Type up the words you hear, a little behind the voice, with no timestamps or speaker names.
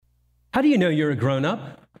How do you know you're a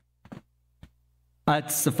grown-up?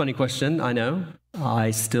 That's a funny question, I know.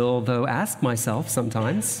 I still, though, ask myself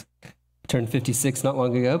sometimes. Turned 56 not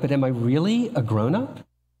long ago, but am I really a grown-up?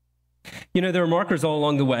 You know, there are markers all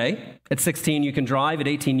along the way. At 16, you can drive. At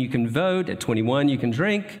 18, you can vote. At 21, you can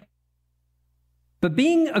drink. But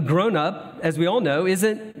being a grown-up, as we all know,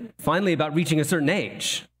 isn't finally about reaching a certain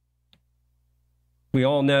age. We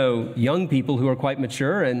all know young people who are quite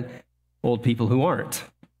mature and old people who aren't.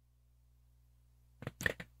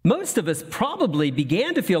 Most of us probably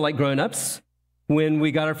began to feel like grown-ups when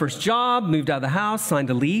we got our first job, moved out of the house, signed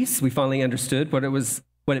a lease. We finally understood what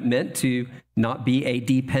it meant to not be a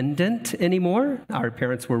dependent anymore. Our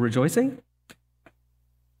parents were rejoicing.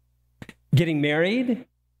 Getting married,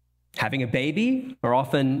 having a baby are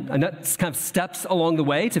often kind of steps along the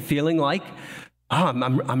way to feeling like,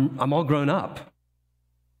 I'm all grown up.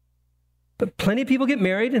 But plenty of people get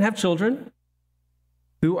married and have children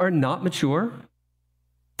who are not mature.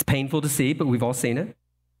 It's painful to see, but we've all seen it.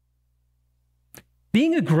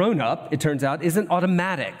 Being a grown-up, it turns out, isn't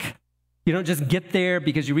automatic. You don't just get there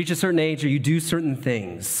because you reach a certain age or you do certain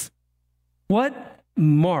things. What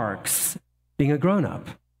marks being a grown-up,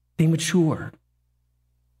 being mature?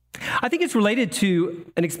 I think it's related to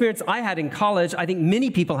an experience I had in college. I think many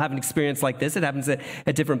people have an experience like this. It happens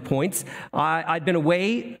at different points. I'd been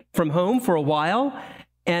away from home for a while,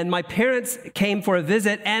 and my parents came for a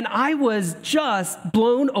visit, and I was just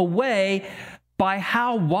blown away by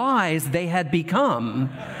how wise they had become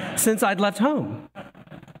since I'd left home.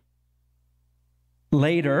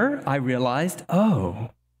 Later, I realized,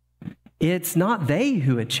 it's not they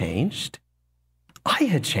who had changed. I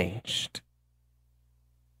had changed.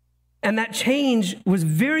 And that change was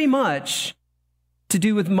very much to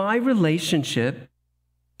do with my relationship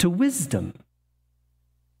to wisdom,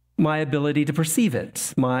 my ability to perceive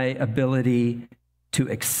it, my ability to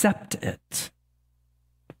accept it.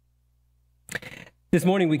 This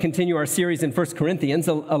morning, we continue our series in 1 Corinthians,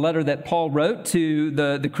 a letter that Paul wrote to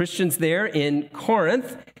the Christians there in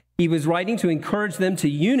Corinth. He was writing to encourage them to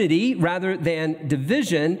unity rather than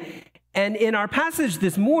division. And in our passage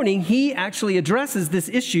this morning, he actually addresses this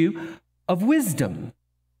issue of wisdom.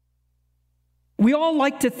 We all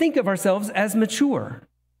like to think of ourselves as mature.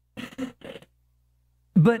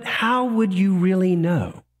 But how would you really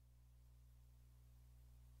know?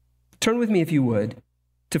 Turn with me, if you would,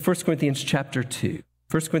 to 1 Corinthians chapter 2.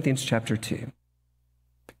 1 Corinthians chapter 2.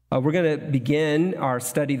 We're going to begin our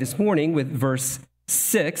study this morning with verse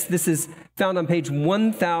 6. This is found on page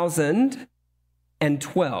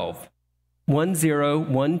 1012.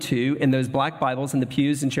 1012 in those black Bibles in the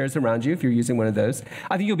pews and chairs around you, if you're using one of those.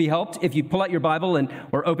 I think you'll be helped if you pull out your Bible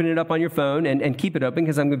or open it up on your phone and keep it open,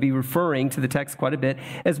 because I'm going to be referring to the text quite a bit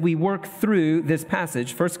as we work through this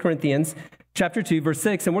passage, 1 Corinthians chapter 2, verse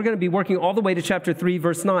 6, and we're going to be working all the way to chapter 3,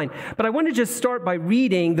 verse 9. But I want to just start by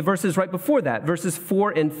reading the verses right before that, verses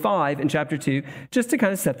 4 and 5 in chapter 2, just to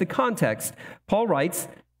kind of set the context. Paul writes,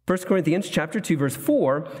 1 Corinthians chapter 2, verse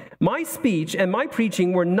 4, "My speech and my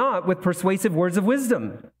preaching were not with persuasive words of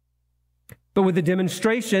wisdom, but with the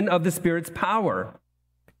demonstration of the Spirit's power,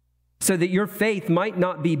 so that your faith might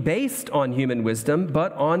not be based on human wisdom,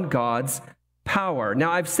 but on God's power."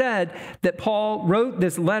 Now, I've said that Paul wrote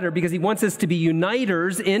this letter because he wants us to be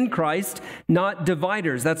uniters in Christ, not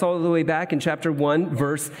dividers. That's all the way back in chapter 1,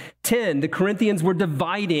 verse 10. The Corinthians were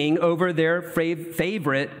dividing over their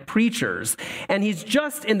favorite preachers. And he's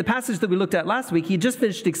just, in the passage that we looked at last week, he just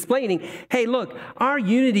finished explaining, hey, look, our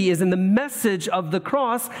unity is in the message of the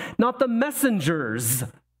cross, not the messengers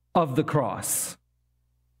of the cross.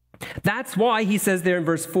 That's why he says there in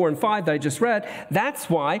verse 4 and 5 that I just read,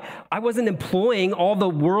 that's why I wasn't employing all the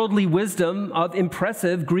worldly wisdom of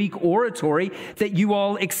impressive Greek oratory that you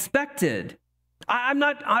all expected.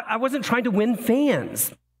 I wasn't trying to win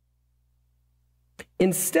fans.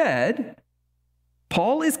 Instead,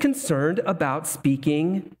 Paul is concerned about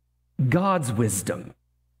speaking God's wisdom.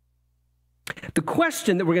 The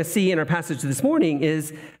question that we're going to see in our passage this morning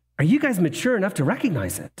is, are you guys mature enough to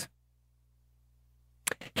recognize it?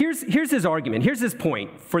 Here's his argument. Here's his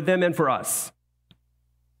point for them and for us.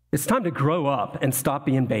 It's time to grow up and stop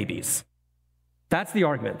being babies. That's the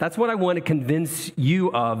argument. That's what I want to convince you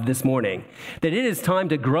of this morning, that it is time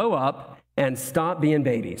to grow up and stop being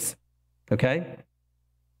babies. Okay?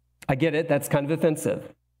 I get it. That's kind of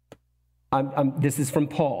offensive. This is from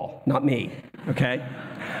Paul, not me. Okay?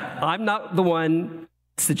 I'm not the one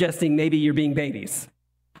suggesting maybe you're being babies.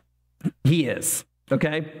 He is.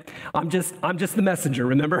 Okay? I'm just the messenger,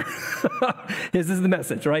 remember? This is the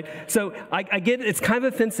message, right? So I get it, it's kind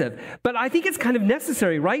of offensive, but I think it's kind of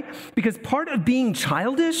necessary, right? Because part of being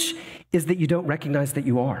childish is that you don't recognize that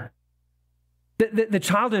you are. The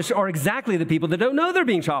childish are exactly the people that don't know they're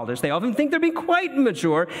being childish. They often think they're being quite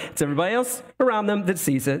mature. It's everybody else around them that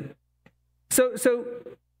sees it. So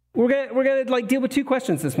we're gonna deal with two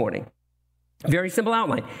questions this morning. Very simple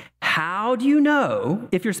outline. How do you know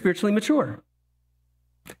if you're spiritually mature?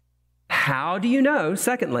 How do you know,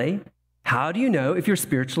 secondly, how do you know if you're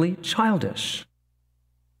spiritually childish?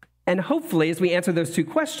 And hopefully, as we answer those two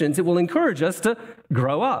questions, it will encourage us to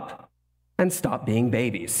grow up and stop being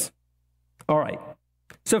babies. All right.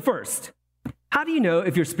 So first, how do you know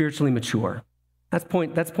if you're spiritually mature? That's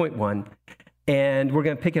point one. And we're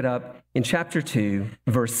going to pick it up in chapter 2,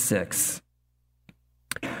 verse 6.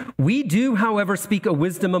 We do, however, speak a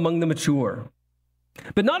wisdom among the mature,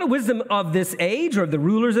 but not a wisdom of this age or of the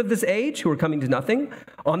rulers of this age who are coming to nothing.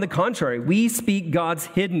 On the contrary, we speak God's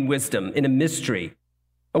hidden wisdom in a mystery,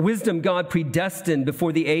 a wisdom God predestined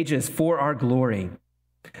before the ages for our glory.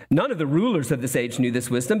 None of the rulers of this age knew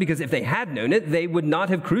this wisdom, because if they had known it, they would not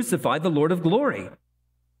have crucified the Lord of glory.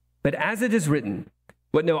 But as it is written,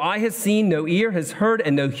 what no eye has seen, no ear has heard,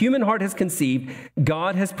 and no human heart has conceived,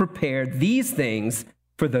 God has prepared these things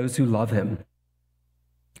for those who love him.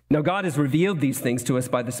 Now God has revealed these things to us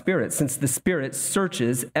by the Spirit, since the Spirit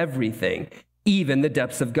searches everything, even the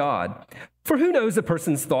depths of God. For who knows a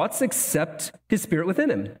person's thoughts except his spirit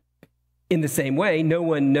within him? In the same way, no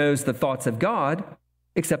one knows the thoughts of God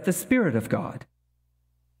except the Spirit of God.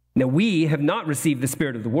 Now we have not received the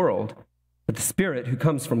spirit of the world, but the Spirit who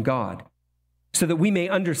comes from God, so that we may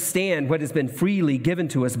understand what has been freely given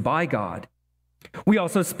to us by God. We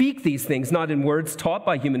also speak these things not in words taught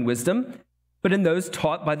by human wisdom, but in those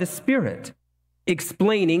taught by the Spirit,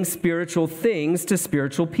 explaining spiritual things to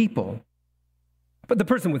spiritual people. But the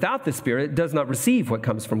person without the Spirit does not receive what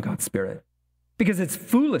comes from God's Spirit, because it's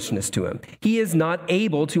foolishness to him. He is not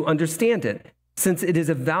able to understand it, since it is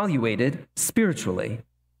evaluated spiritually.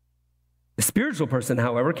 The spiritual person,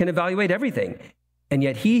 however, can evaluate everything, and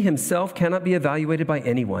yet he himself cannot be evaluated by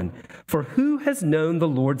anyone. For who has known the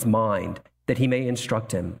Lord's mind that he may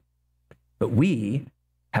instruct him? But we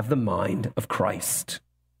have the mind of Christ.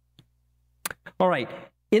 All right,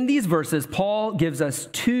 in these verses, Paul gives us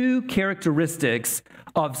two characteristics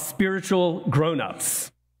of spiritual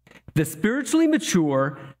grown-ups. The spiritually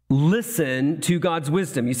mature listen to God's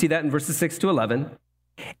wisdom. You see that in verses 6 to 11.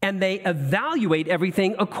 And they evaluate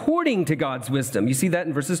everything according to God's wisdom. You see that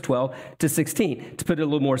in verses 12 to 16. To put it a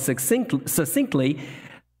little more succinctly,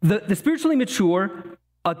 the spiritually mature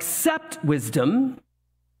accept wisdom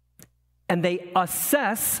and they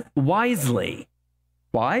assess wisely.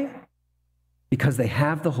 Why? Because they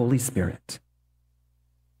have the Holy Spirit.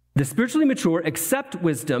 The spiritually mature accept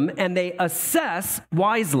wisdom and they assess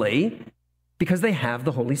wisely because they have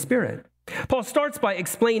the Holy Spirit. Paul starts by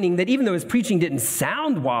explaining that even though his preaching didn't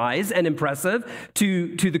sound wise and impressive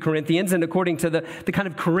to the Corinthians and according to the kind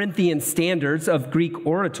of Corinthian standards of Greek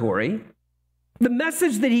oratory, the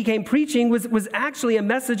message that he came preaching was actually a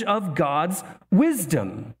message of God's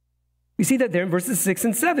wisdom. You see that there in verses 6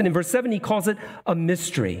 and 7. In verse 7, he calls it a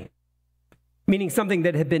mystery, meaning something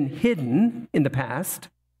that had been hidden in the past,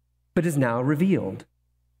 but is now revealed.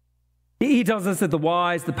 He tells us that the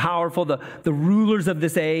wise, the powerful, the rulers of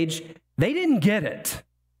this age, they didn't get it.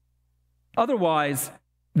 Otherwise,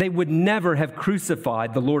 they would never have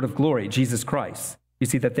crucified the Lord of glory, Jesus Christ. You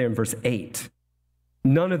see that there in verse 8.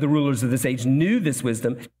 None of the rulers of this age knew this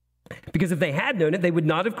wisdom, because if they had known it, they would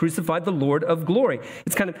not have crucified the Lord of glory.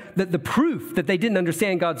 It's kind of the proof that they didn't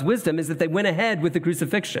understand God's wisdom is that they went ahead with the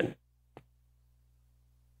crucifixion.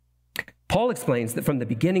 Paul explains that from the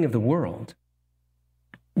beginning of the world,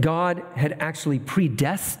 God had actually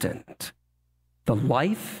predestined the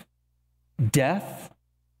life, death,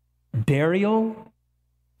 burial,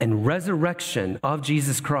 and resurrection of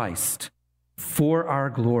Jesus Christ for our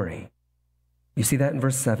glory. You see that in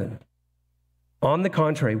verse 7. On the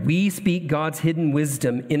contrary, we speak God's hidden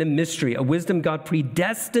wisdom in a mystery, a wisdom God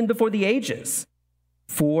predestined before the ages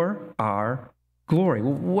for our glory.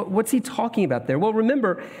 Well, what's he talking about there? Well,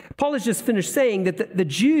 remember, Paul has just finished saying that the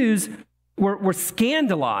Jews were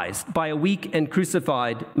scandalized by a weak and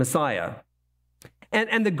crucified Messiah.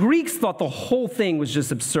 And the Greeks thought the whole thing was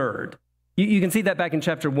just absurd. You can see that back in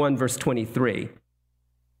chapter 1, verse 23.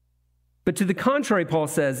 But to the contrary, Paul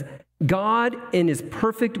says, God in his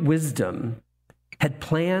perfect wisdom had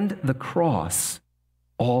planned the cross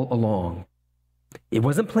all along. It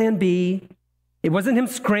wasn't plan B. It wasn't him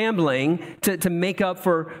scrambling to make up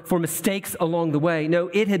for mistakes along the way. No,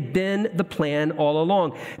 it had been the plan all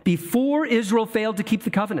along. Before Israel failed to keep the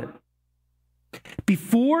covenant,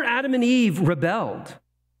 before Adam and Eve rebelled,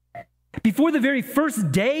 before the very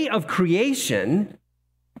first day of creation,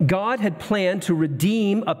 God had planned to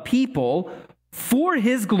redeem a people for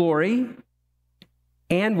his glory,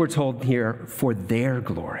 and we're told here, for their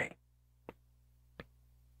glory.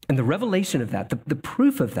 And the revelation of that, the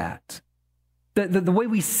proof of that, the way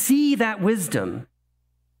we see that wisdom,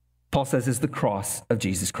 Paul says, is the cross of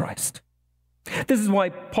Jesus Christ. This is why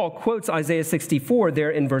Paul quotes Isaiah 64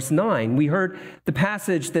 there in verse 9. We heard the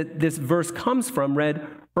passage that this verse comes from read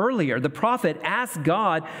earlier. The prophet asked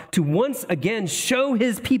God to once again show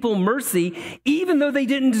his people mercy, even though they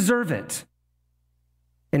didn't deserve it.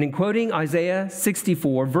 And in quoting Isaiah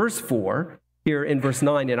 64, verse 4, here in verse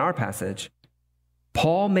 9 in our passage,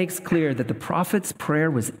 Paul makes clear that the prophet's prayer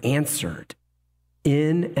was answered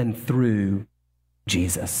in and through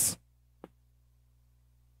Jesus.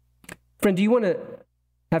 Friend, do you want to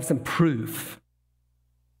have some proof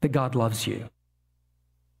that God loves you?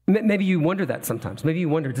 Maybe you wonder that sometimes. Maybe you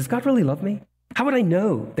wonder, does God really love me? How would I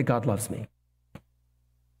know that God loves me?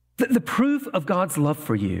 The proof of God's love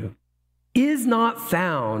for you is not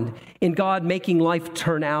found in God making life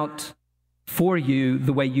turn out for you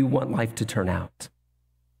the way you want life to turn out.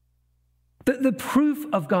 The proof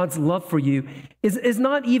of God's love for you is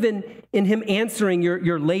not even in him answering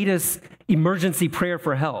your latest emergency prayer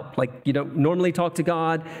for help. Like you don't normally talk to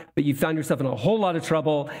God, but you found yourself in a whole lot of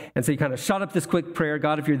trouble, and so you kind of shot up this quick prayer,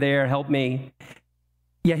 God, if you're there, help me.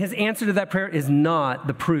 Yeah, his answer to that prayer is not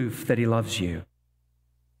the proof that he loves you.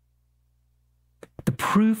 The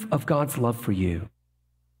proof of God's love for you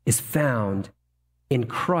is found in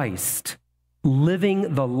Christ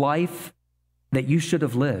living the life that you should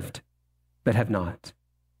have lived, but have not.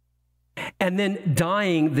 And then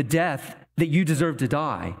dying the death that you deserve to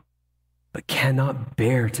die, but cannot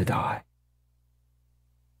bear to die.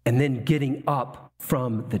 And then getting up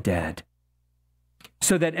from the dead.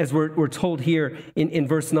 So that as we're told here in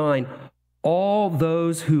verse 9, all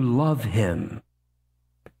those who love him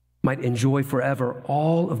might enjoy forever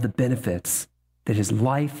all of the benefits that his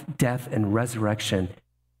life, death, and resurrection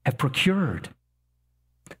have procured.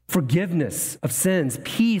 Forgiveness of sins,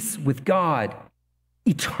 peace with God,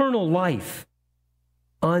 eternal life,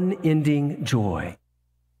 unending joy.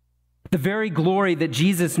 The very glory that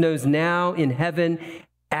Jesus knows now in heaven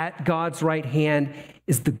at God's right hand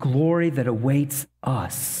is the glory that awaits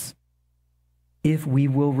us if we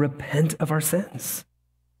will repent of our sins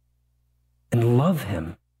and love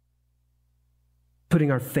him,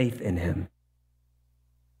 putting our faith in him.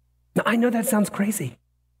 Now, I know that sounds crazy.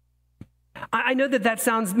 I know that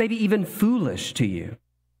sounds maybe even foolish to you.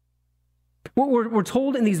 We're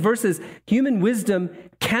told in these verses, human wisdom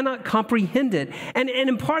cannot comprehend it. And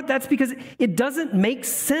in part, that's because it doesn't make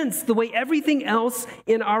sense the way everything else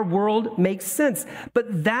in our world makes sense.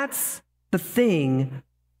 But that's the thing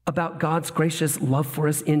about God's gracious love for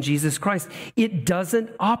us in Jesus Christ. It doesn't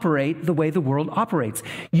operate the way the world operates.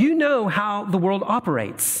 You know how the world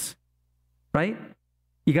operates, right?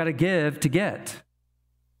 You got to give to get.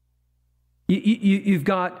 You've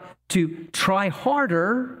got to try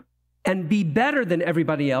harder and be better than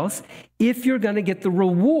everybody else if you're going to get the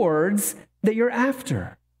rewards that you're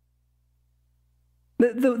after.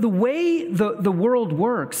 The way the world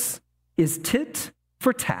works is tit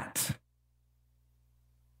for tat.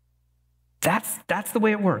 That's the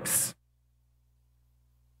way it works.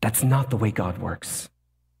 That's not the way God works.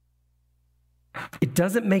 It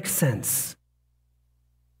doesn't make sense.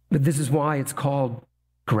 But this is why it's called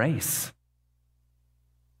grace.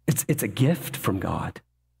 It's a gift from God,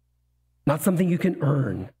 not something you can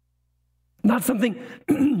earn, not something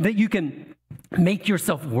that you can make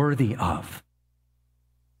yourself worthy of,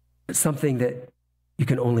 but something that you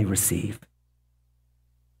can only receive.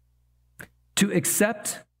 To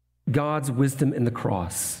accept God's wisdom in the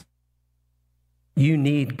cross, you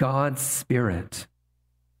need God's Spirit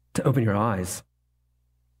to open your eyes,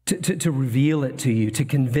 to reveal it to you, to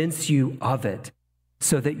convince you of it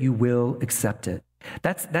so that you will accept it.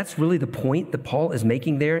 That's really the point that Paul is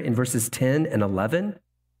making there in verses 10 and 11.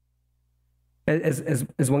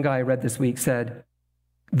 As one guy I read this week said,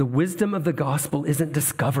 the wisdom of the gospel isn't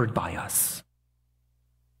discovered by us.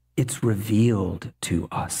 It's revealed to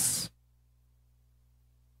us.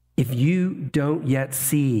 If you don't yet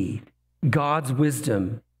see God's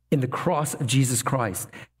wisdom in the cross of Jesus Christ,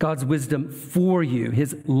 God's wisdom for you,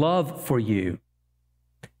 his love for you,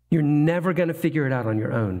 you're never going to figure it out on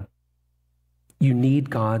your own. You need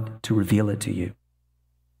God to reveal it to you.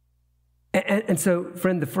 And so,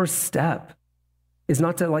 friend, the first step is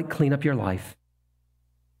not to clean up your life.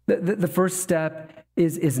 The first step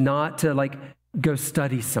is not to go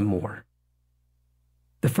study some more.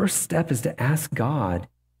 The first step is to ask God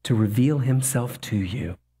to reveal himself to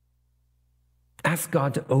you. Ask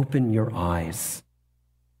God to open your eyes.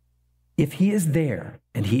 If he is there,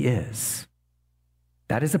 and he is,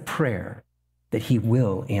 that is a prayer that he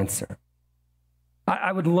will answer.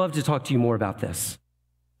 I would love to talk to you more about this.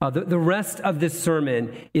 The rest of this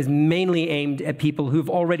sermon is mainly aimed at people who've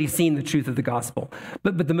already seen the truth of the gospel.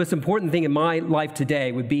 But the most important thing in my life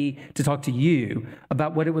today would be to talk to you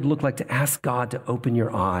about what it would look like to ask God to open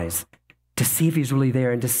your eyes, to see if he's really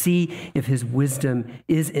there, and to see if his wisdom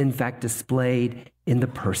is in fact displayed in the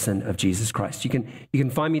person of Jesus Christ. You can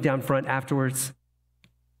find me down front afterwards.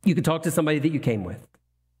 You can talk to somebody that you came with.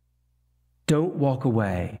 Don't walk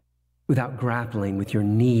away without grappling with your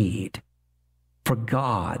need for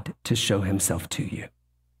God to show himself to you.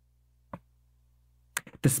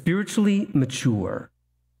 The spiritually mature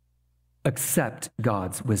accept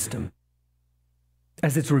God's wisdom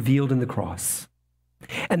as it's revealed in the cross.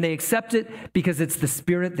 And they accept it because it's the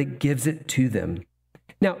Spirit that gives it to them.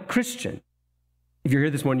 Now, Christian, if you're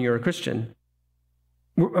here this morning, you're a Christian.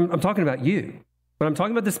 I'm talking about you. When I'm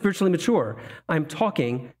talking about the spiritually mature, I'm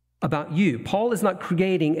talking about you. Paul is not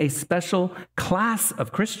creating a special class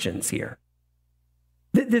of Christians here.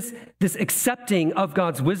 This accepting of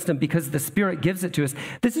God's wisdom because the Spirit gives it to us,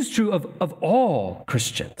 this is true of all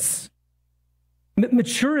Christians.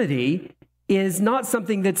 Maturity is not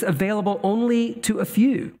something that's available only to a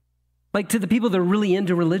few, like to the people that are really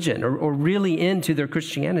into religion or really into their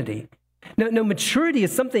Christianity. No, maturity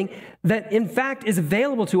is something that, in fact, is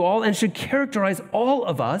available to all and should characterize all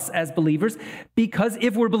of us as believers, because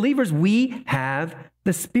if we're believers, we have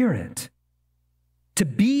the Spirit. To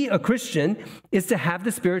be a Christian is to have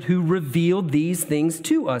the Spirit who revealed these things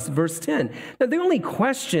to us. Verse 10. Now, the only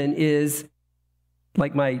question is,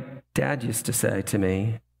 like my dad used to say to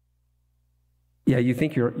me, yeah, you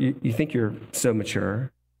think you're so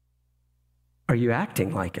mature. Are you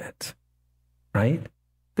acting like it? Right?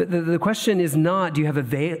 The question is not,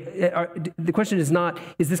 the question is not,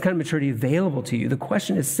 is this kind of maturity available to you? The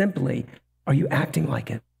question is simply, are you acting like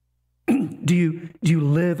it? Do you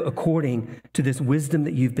live according to this wisdom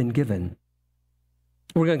that you've been given?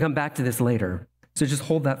 We're going to come back to this later, so just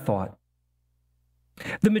hold that thought.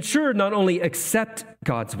 The mature not only accept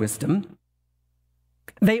God's wisdom,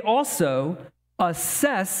 they also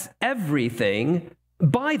assess everything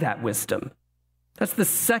by that wisdom. That's the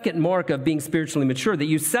second mark of being spiritually mature, that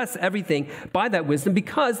you assess everything by that wisdom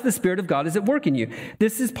because the Spirit of God is at work in you.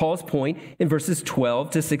 This is Paul's point in verses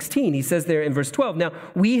 12 to 16. He says there in verse 12, now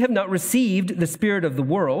we have not received the spirit of the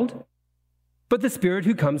world, but the Spirit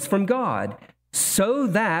who comes from God, so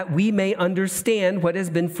that we may understand what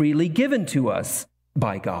has been freely given to us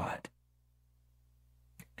by God.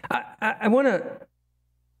 I want to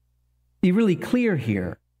be really clear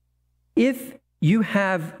here. If you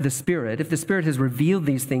have the Spirit, if the Spirit has revealed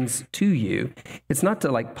these things to you, it's not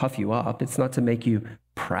to like puff you up. It's not to make you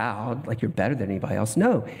proud, like you're better than anybody else.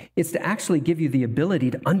 No, it's to actually give you the ability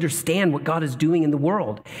to understand what God is doing in the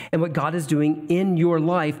world and what God is doing in your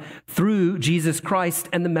life through Jesus Christ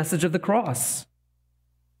and the message of the cross.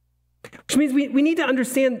 Which means we need to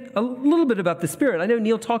understand a little bit about the Spirit. I know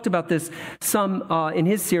Neil talked about this some in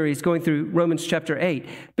his series going through Romans chapter 8.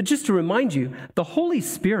 But just to remind you, the Holy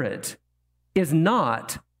Spirit is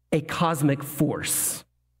not a cosmic force.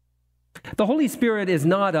 The Holy Spirit is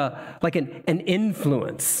not an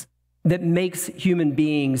influence that makes human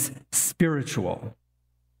beings spiritual.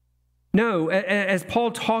 No, as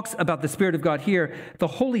Paul talks about the Spirit of God here, the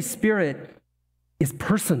Holy Spirit is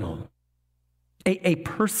personal, a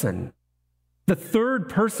person, the third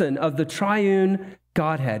person of the triune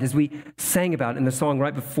Godhead, as we sang about in the song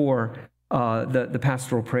right before the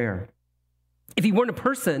pastoral prayer. If he weren't a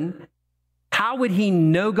person, how would he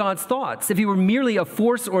know God's thoughts? If he were merely a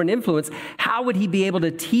force or an influence, how would he be able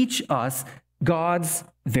to teach us God's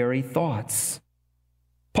very thoughts?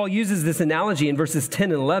 Paul uses this analogy in verses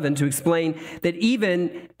 10 and 11 to explain that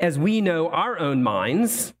even as we know our own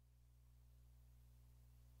minds,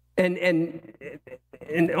 and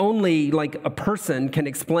only like a person can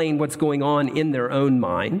explain what's going on in their own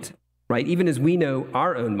mind, right? Even as we know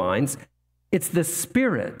our own minds, it's the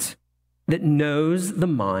Spirit that knows the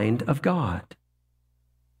mind of God.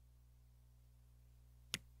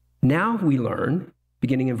 Now we learn,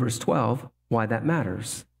 beginning in verse 12, why that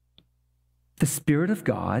matters. The Spirit of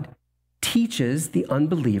God teaches the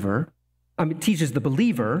believer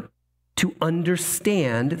to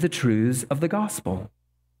understand the truths of the gospel.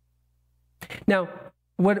 Now,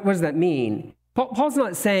 what does that mean? Paul's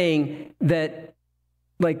not saying that,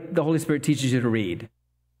 like, the Holy Spirit teaches you to read.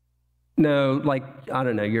 No, like, I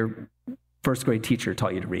don't know, your first grade teacher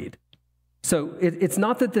taught you to read. So it's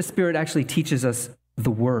not that the Spirit actually teaches us the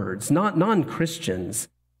words. Non-Christians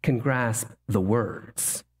can grasp the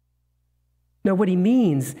words. No, what he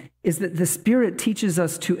means is that the Spirit teaches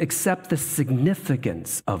us to accept the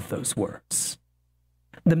significance of those words,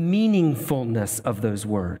 the meaningfulness of those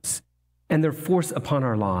words, and their force upon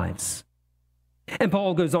our lives. And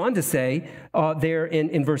Paul goes on to say there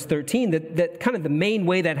in verse 13 that kind of the main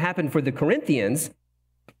way that happened for the Corinthians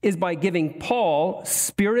is by giving Paul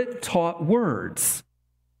Spirit-taught words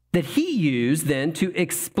that he used then to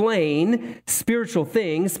explain spiritual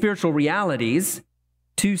things, spiritual realities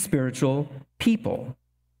to spiritual people.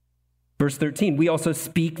 Verse 13, we also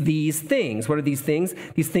speak these things. What are these things?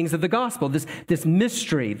 These things of the gospel, this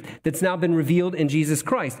mystery that's now been revealed in Jesus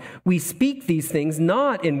Christ. We speak these things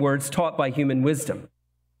not in words taught by human wisdom,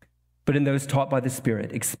 but in those taught by the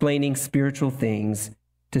Spirit, explaining spiritual things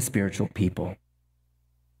to spiritual people.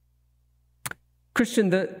 Christian,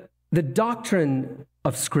 the doctrine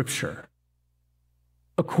of Scripture,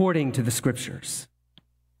 according to the Scriptures,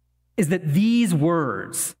 is that these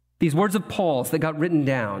words of Paul's that got written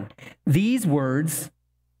down, these words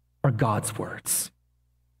are God's words,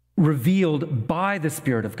 revealed by the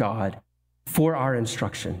Spirit of God for our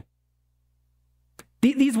instruction.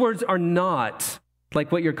 These words are not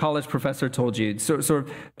like what your college professor told you, sort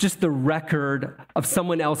of just the record of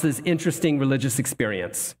someone else's interesting religious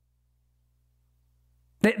experience.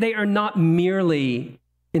 They are not merely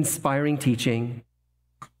inspiring teaching.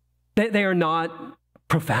 They are not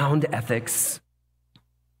profound ethics.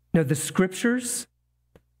 No, the Scriptures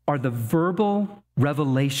are the verbal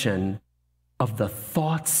revelation of the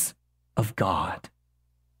thoughts of God.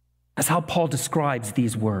 That's how Paul describes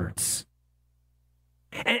these words.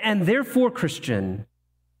 And therefore, Christian,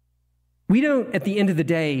 we don't, at the end of the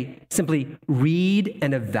day, simply read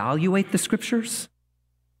and evaluate the Scriptures.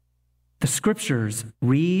 The Scriptures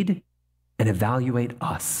read and evaluate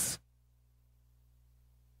us.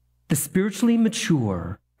 The spiritually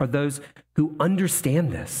mature are those who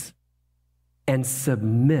understand this and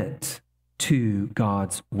submit to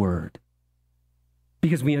God's word.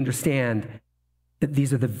 Because we understand that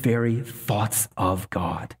these are the very thoughts of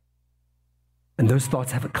God. And those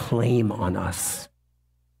thoughts have a claim on us.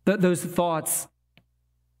 Those thoughts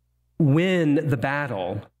win the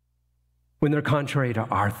battle when they're contrary to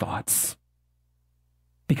our thoughts,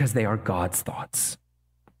 because they are God's thoughts.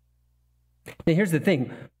 Now, here's the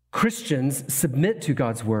thing. Christians submit to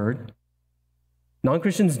God's word.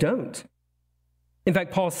 Non-Christians don't. In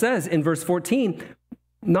fact, Paul says in verse 14,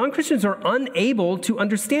 non-Christians are unable to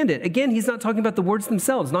understand it. Again, he's not talking about the words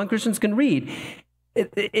themselves. Non-Christians can read.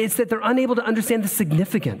 It's that they're unable to understand the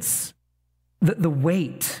significance, the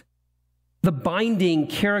weight, the binding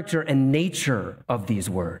character and nature of these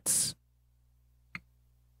words.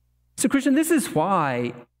 So, Christian, this is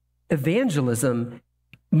why evangelism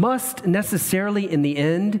must necessarily, in the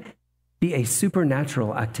end, be a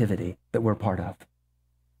supernatural activity that we're part of.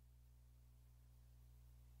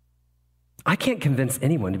 I can't convince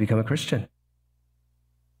anyone to become a Christian.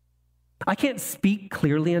 I can't speak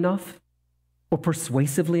clearly enough or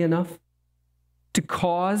persuasively enough to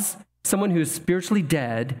cause someone who is spiritually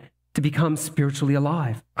dead to become spiritually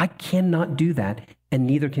alive. I cannot do that, and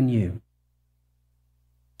neither can you.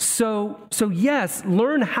 So yes,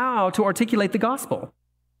 learn how to articulate the gospel,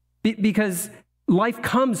 because life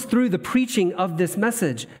comes through the preaching of this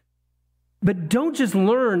message. But don't just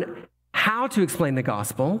learn how to explain the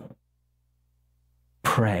gospel.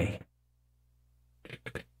 Pray.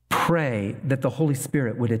 Pray that the Holy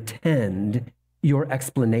Spirit would attend your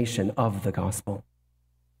explanation of the gospel.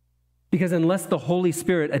 Because unless the Holy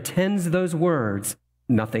Spirit attends those words,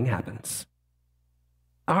 nothing happens.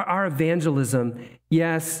 Our evangelism,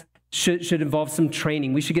 yes, should involve some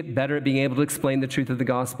training. We should get better at being able to explain the truth of the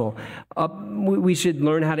gospel. We should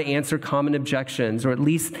learn how to answer common objections, or at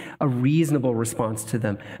least a reasonable response to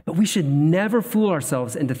them. But we should never fool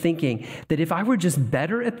ourselves into thinking that if I were just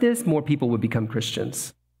better at this, more people would become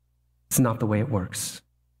Christians. It's not the way it works.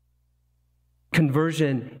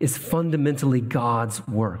 Conversion is fundamentally God's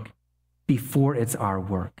work before it's our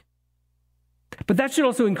work. But that should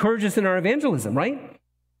also encourage us in our evangelism, right?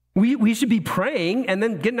 We should be praying and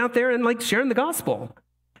then getting out there and sharing the gospel.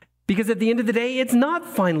 Because at the end of the day, it's not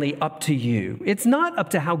finally up to you. It's not up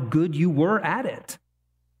to how good you were at it.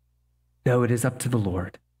 No, it is up to the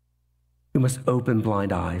Lord. We must open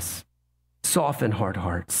blind eyes, soften hard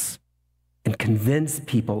hearts, and convince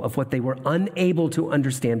people of what they were unable to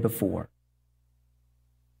understand before.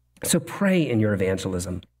 So pray in your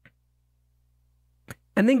evangelism.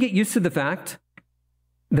 And then get used to the fact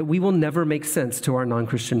that we will never make sense to our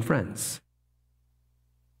non-Christian friends.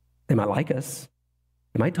 They might like us,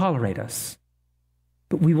 they might tolerate us,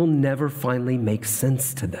 but we will never finally make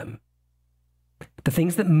sense to them. The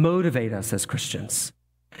things that motivate us as Christians,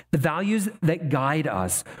 the values that guide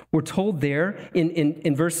us. We're told there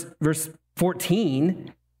in verse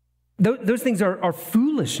 14, those things are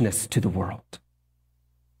foolishness to the world.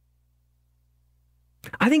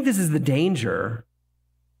 I think this is the danger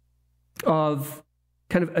of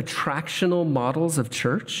kind of attractional models of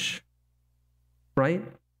church, right?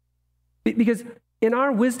 Because in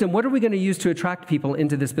our wisdom, what are we going to use to attract people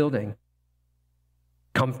into this building?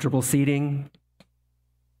 Comfortable seating,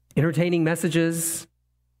 entertaining messages,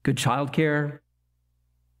 good childcare,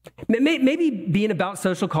 maybe being about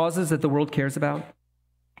social causes that the world cares about.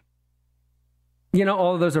 You know,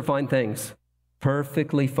 all of those are fine things,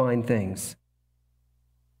 perfectly fine things.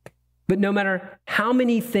 But no matter how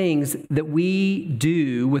many things that we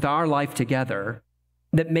do with our life together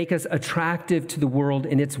that make us attractive to the world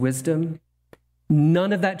in its wisdom,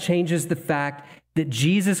 none of that changes the fact that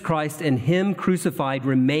Jesus Christ and Him crucified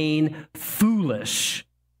remain foolish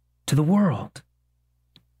to the world.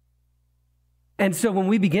 And so when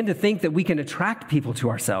we begin to think that we can attract people to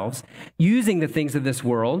ourselves using the things of this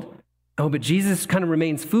world, oh, but Jesus kind of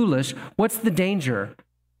remains foolish, what's the danger?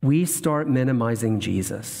 We start minimizing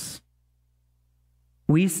Jesus.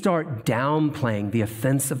 We start downplaying the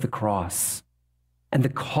offense of the cross and the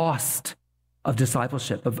cost of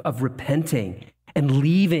discipleship, of repenting and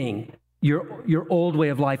leaving your old way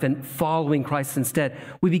of life and following Christ instead.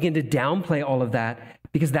 We begin to downplay all of that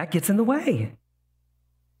because that gets in the way.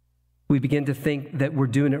 We begin to think that we're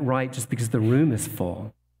doing it right just because the room is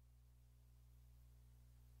full.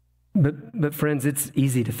 But friends, it's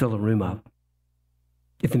easy to fill a room up.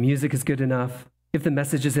 If the music is good enough, if the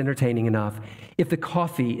message is entertaining enough, if the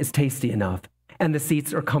coffee is tasty enough, and the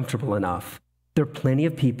seats are comfortable enough, there are plenty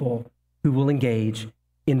of people who will engage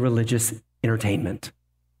in religious entertainment.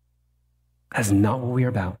 That's not what we're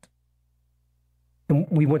about. And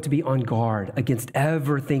we want to be on guard against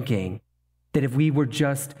ever thinking that if we were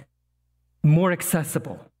just more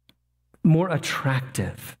accessible, more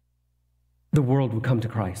attractive, the world would come to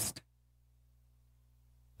Christ.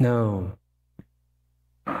 No.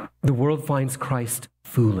 The world finds Christ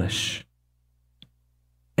foolish.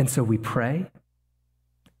 And so we pray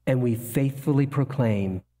and we faithfully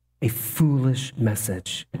proclaim a foolish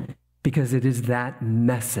message because it is that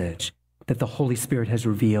message that the Holy Spirit has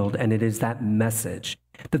revealed, and it is that message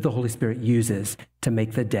that the Holy Spirit uses to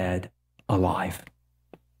make the dead alive.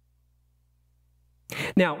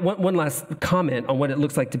 Now, one last comment on what it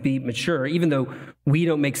looks like to be mature. Even though we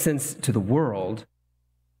don't make sense to the world,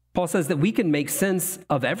 Paul says that we can make sense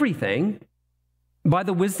of everything by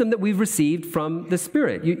the wisdom that we've received from the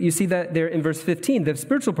Spirit. You see that there in verse 15. The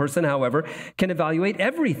spiritual person, however, can evaluate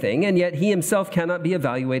everything, and yet he himself cannot be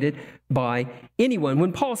evaluated by anyone.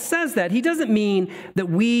 When Paul says that, he doesn't mean that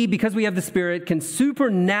we, because we have the Spirit, can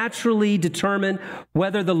supernaturally determine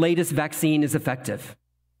whether the latest vaccine is effective.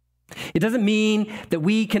 It doesn't mean that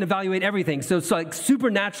we can evaluate everything. So like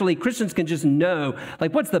supernaturally, Christians can just know,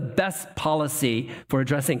 like, what's the best policy for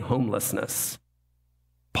addressing homelessness?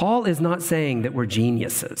 Paul is not saying that we're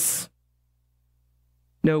geniuses.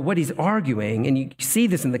 No, what he's arguing, and you see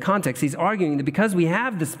this in the context, he's arguing that because we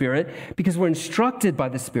have the Spirit, because we're instructed by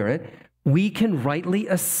the Spirit, we can rightly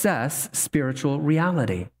assess spiritual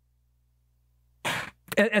reality.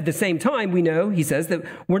 At the same time, we know, he says, that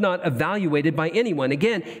we're not evaluated by anyone.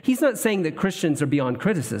 Again, he's not saying that Christians are beyond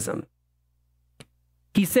criticism.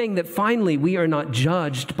 He's saying that finally we are not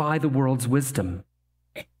judged by the world's wisdom.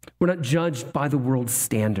 We're not judged by the world's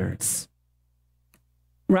standards.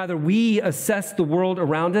 Rather, we assess the world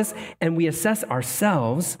around us and we assess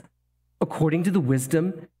ourselves according to the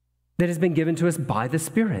wisdom that has been given to us by the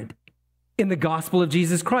Spirit in the gospel of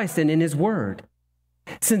Jesus Christ and in His Word.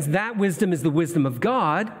 Since that wisdom is the wisdom of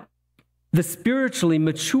God, the spiritually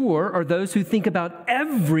mature are those who think about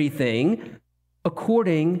everything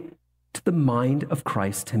according to the mind of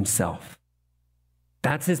Christ Himself.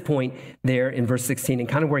 That's his point there in verse 16 and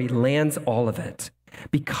kind of where he lands all of it.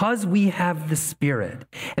 Because we have the Spirit,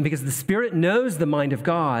 and because the Spirit knows the mind of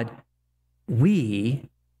God, we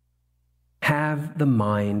have the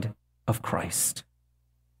mind of Christ.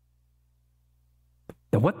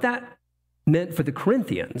 Now, what that meant for the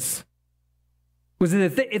Corinthians was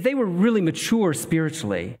that if they were really mature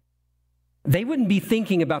spiritually, they wouldn't be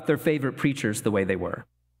thinking about their favorite preachers the way they were.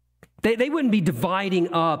 They wouldn't be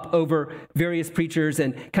dividing up over various preachers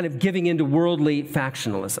and kind of giving into worldly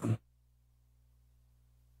factionalism.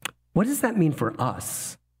 What does that mean for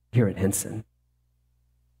us here at Hinson?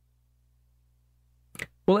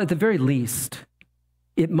 Well, at the very least,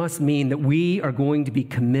 it must mean that we are going to be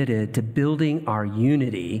committed to building our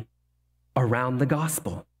unity around the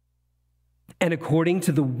gospel and according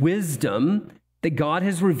to the wisdom that God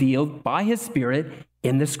has revealed by His Spirit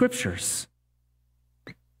in the Scriptures.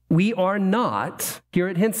 We are not, here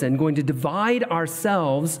at Hinson, going to divide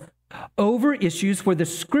ourselves over issues where the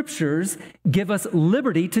Scriptures give us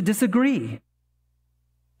liberty to disagree.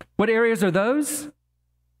 What areas are those?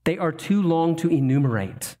 They are too long to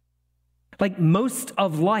enumerate. Like most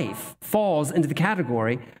of life falls into the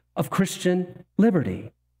category of Christian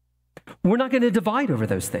liberty. We're not going to divide over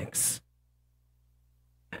those things.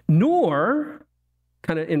 Nor,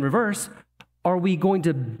 kind of in reverse, are we going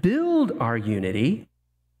to build our unity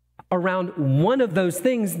around one of those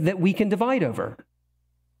things that we can divide over.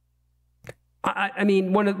 I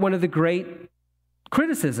mean, one of the great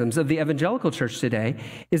criticisms of the evangelical church today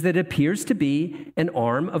is that it appears to be an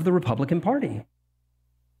arm of the Republican Party.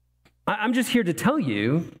 I'm just here to tell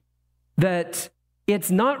you that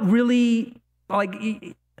it's not really like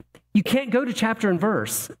you can't go to chapter and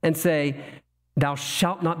verse and say, thou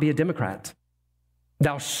shalt not be a Democrat.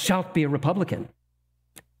 Thou shalt be a Republican.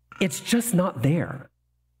 It's just not there.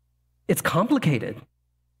 It's complicated.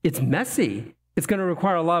 It's messy. It's going to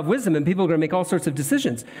require a lot of wisdom, and people are going to make all sorts of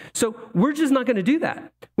decisions. So we're just not going to do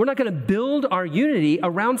that. We're not going to build our unity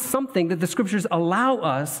around something that the Scriptures allow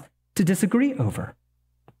us to disagree over.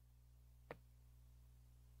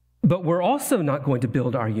 But we're also not going to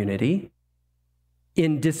build our unity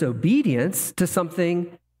in disobedience to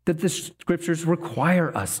something that the Scriptures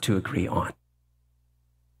require us to agree on.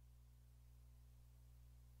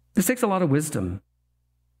 This takes a lot of wisdom.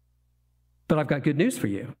 But I've got good news for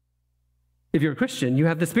you. If you're a Christian, you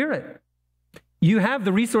have the Spirit. You have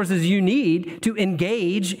the resources you need to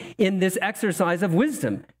engage in this exercise of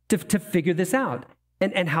wisdom, to figure this out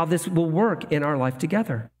and how this will work in our life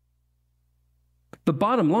together. The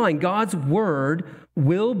bottom line, God's word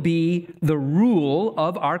will be the rule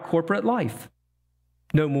of our corporate life.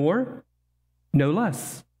 No more, no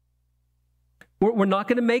less. We're not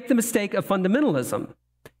going to make the mistake of fundamentalism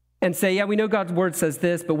and say, yeah, we know God's word says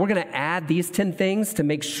this, but we're going to add these 10 things to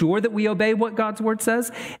make sure that we obey what God's word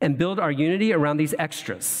says and build our unity around these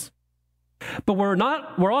extras. But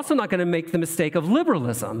we're also not going to make the mistake of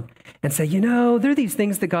liberalism and say, there are these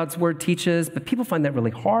things that God's word teaches, but people find that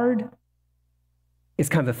really hard. It's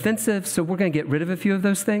kind of offensive, so we're going to get rid of a few of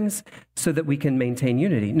those things so that we can maintain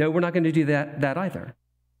unity. No, we're not going to do that either.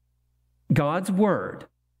 God's word,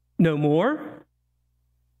 no more,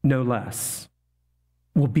 no less,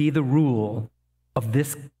 will be the rule of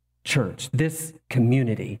this church, this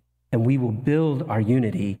community, and we will build our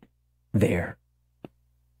unity there.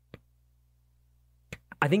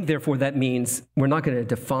 I think, therefore, that means we're not going to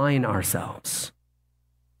define ourselves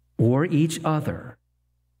or each other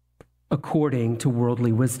according to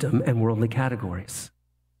worldly wisdom and worldly categories.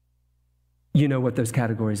 You know what those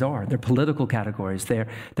categories are. They're political categories, they're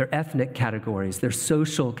ethnic categories, they're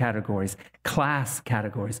social categories, class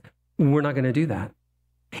categories. We're not going to do that.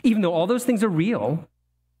 Even though all those things are real,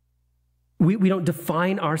 we don't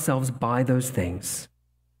define ourselves by those things.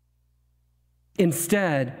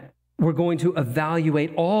 Instead, we're going to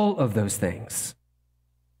evaluate all of those things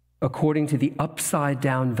according to the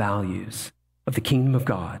upside-down values of the kingdom of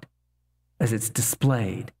God as it's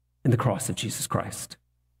displayed in the cross of Jesus Christ.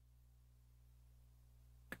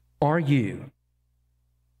 Are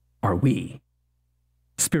we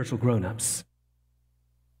spiritual grown-ups?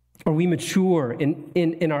 Are we mature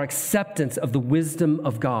in our acceptance of the wisdom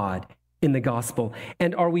of God in the gospel?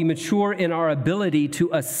 And are we mature in our ability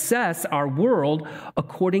to assess our world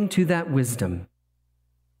according to that wisdom?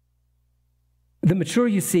 The mature,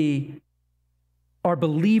 you see, are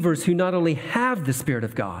believers who not only have the Spirit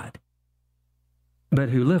of God, but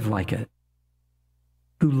who live like it,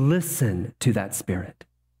 who listen to that Spirit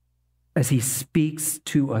as he speaks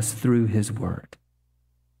to us through his word.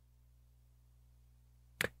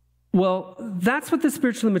 Well, that's what the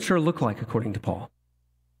spiritually mature look like, according to Paul.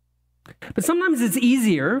 But sometimes it's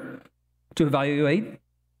easier to evaluate,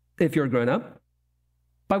 if you're a grown-up,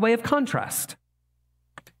 by way of contrast.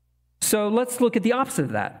 So let's look at the opposite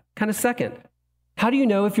of that, kind of second. How do you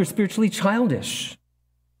know if you're spiritually childish?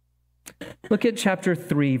 Look at chapter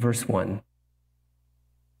 3, verse 1.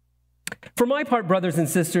 For my part, brothers and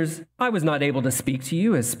sisters, I was not able to speak to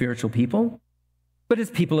you as spiritual people, but as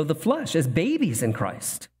people of the flesh, as babies in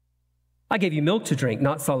Christ. I gave you milk to drink,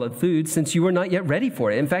 not solid food, since you were not yet ready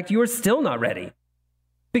for it. In fact, you are still not ready,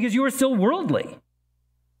 because you are still worldly.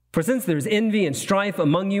 For since there is envy and strife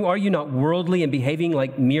among you, are you not worldly and behaving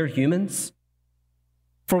like mere humans?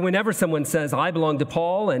 For whenever someone says, I belong to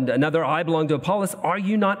Paul, and another, I belong to Apollos, are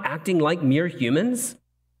you not acting like mere humans?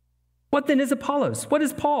 What then is Apollos? What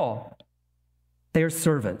is Paul? They are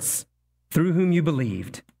servants through whom you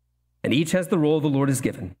believed, and each has the role the Lord has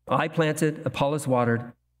given. I planted, Apollos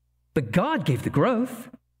watered, but God gave the growth.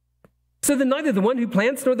 So then neither the one who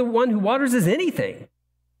plants nor the one who waters is anything,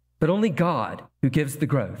 but only God who gives the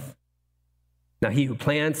growth. Now he who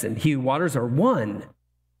plants and he who waters are one,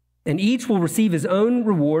 and each will receive his own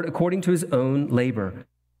reward according to his own labor.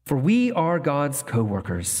 For we are God's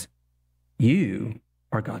co-workers. You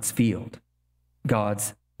are God's field,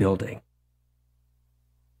 God's building.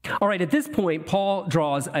 All right, at this point, Paul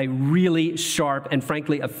draws a really sharp and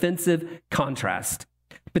frankly offensive contrast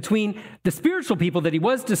between the spiritual people that he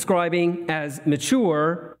was describing as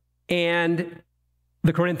mature and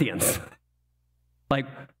the Corinthians. Like,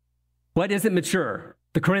 what isn't mature?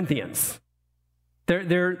 The Corinthians.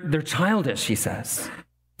 They're childish, he says.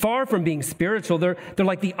 Far from being spiritual, they're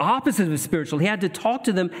like the opposite of spiritual. He had to talk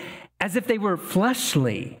to them as if they were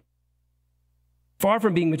fleshly. Far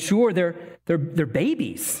from being mature, they're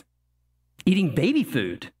babies, eating baby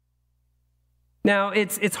food. Now,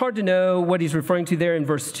 it's hard to know what he's referring to there in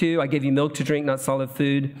verse 2. I gave you milk to drink, not solid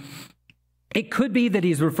food. It could be that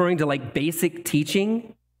he's referring to like basic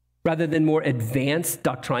teaching rather than more advanced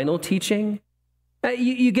doctrinal teaching.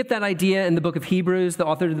 You get that idea in the book of Hebrews. The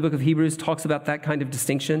author of the book of Hebrews talks about that kind of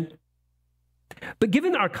distinction. But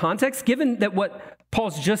given our context, given that what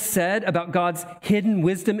Paul's just said about God's hidden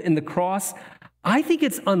wisdom in the cross, I think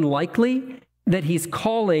it's unlikely that he's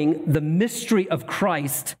calling the mystery of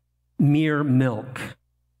Christ mere milk.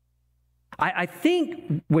 I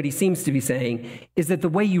think what he seems to be saying is that the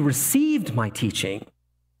way you received my teaching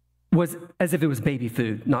was as if it was baby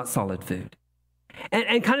food, not solid food.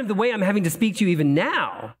 And kind of the way I'm having to speak to you even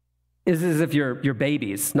now is as if you're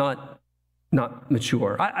babies, not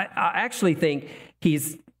mature. I actually think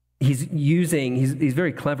he's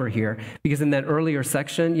very clever here, because in that earlier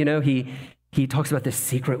section, he talks about this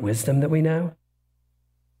secret wisdom that we know.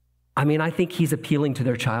 I mean, I think he's appealing to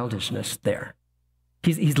their childishness there.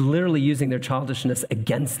 He's literally using their childishness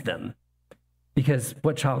against them, because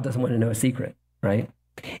what child doesn't want to know a secret, right?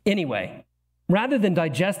 Anyway, rather than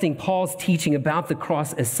digesting Paul's teaching about the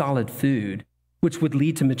cross as solid food, which would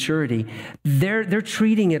lead to maturity, they're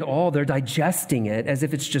treating it all, they're digesting it as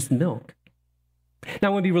if it's just milk. Now,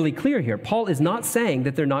 I want to be really clear here. Paul is not saying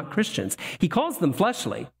that they're not Christians. He calls them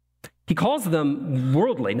fleshly. He calls them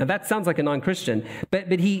worldly. Now, that sounds like a non-Christian,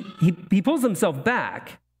 but he pulls himself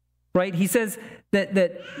back, right? He says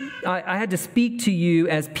that I had to speak to you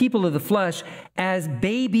as people of the flesh, as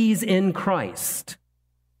babies in Christ.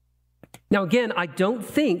 Now, again, I don't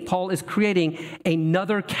think Paul is creating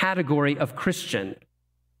another category of Christian,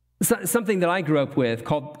 something that I grew up with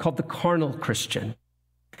called the carnal Christian,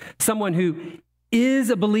 someone who is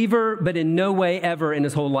a believer, but in no way ever in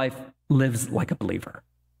his whole life lives like a believer.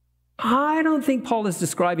 I don't think Paul is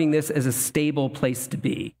describing this as a stable place to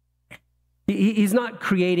be. He's not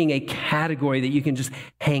creating a category that you can just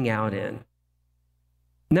hang out in.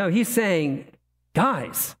 No, he's saying,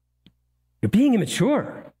 guys, you're being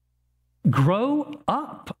immature. Grow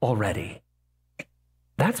up already.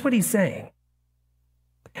 That's what he's saying.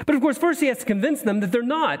 But of course, first he has to convince them that they're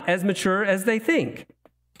not as mature as they think.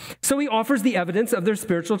 So he offers the evidence of their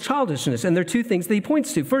spiritual childishness, and there are two things that he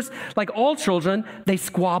points to. First, like all children, they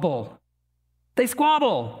squabble. They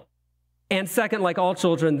squabble. And second, like all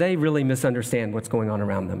children, they really misunderstand what's going on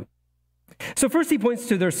around them. So first he points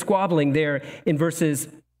to their squabbling there in verses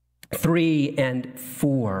 3 and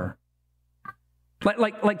 4.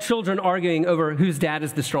 Like children arguing over whose dad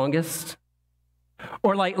is the strongest,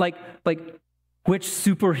 or like which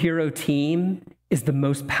superhero team is the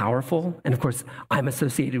most powerful. And of course, I'm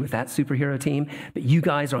associated with that superhero team, but you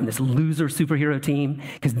guys are on this loser superhero team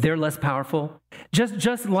because they're less powerful.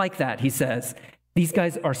 Just like that, he says, these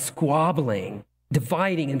guys are squabbling,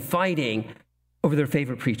 dividing and fighting over their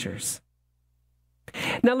favorite preachers.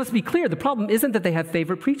 Now, let's be clear. The problem isn't that they have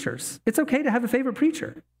favorite preachers. It's okay to have a favorite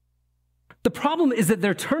preacher. The problem is that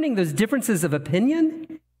they're turning those differences of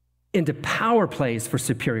opinion into power plays for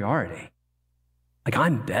superiority. Like,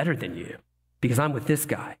 I'm better than you because I'm with this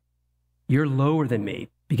guy. You're lower than me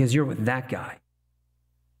because you're with that guy.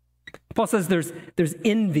 Paul says there's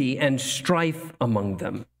envy and strife among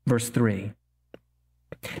them, verse 3.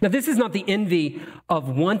 Now, this is not the envy of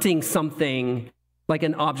wanting something like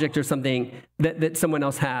an object or something that someone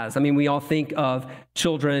else has. I mean, we all think of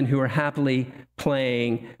children who are happily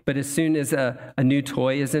playing, but as soon as a new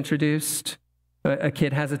toy is introduced, a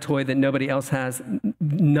kid has a toy that nobody else has,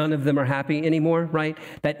 none of them are happy anymore, right?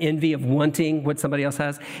 That envy of wanting what somebody else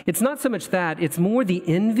has. It's not so much that, it's more the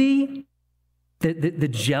envy, the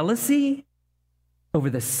jealousy over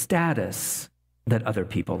the status that other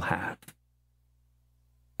people have.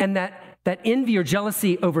 And that envy or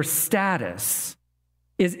jealousy over status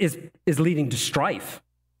is leading to strife.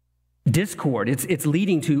 discord. It's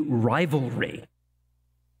leading to rivalry.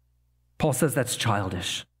 Paul says that's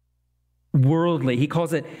childish, worldly. He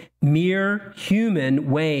calls it mere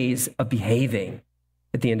human ways of behaving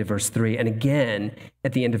at the end of verse 3, and again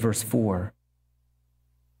at the end of verse 4.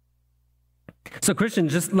 So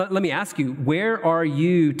Christians, just let me ask you, where are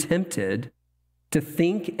you tempted to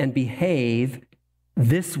think and behave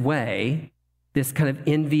this way, this kind of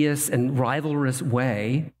envious and rivalrous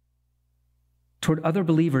way toward other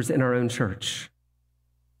believers in our own church?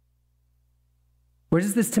 Where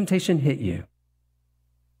does this temptation hit you?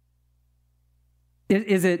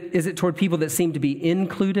 Is it toward people that seem to be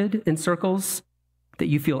included in circles that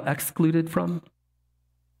you feel excluded from?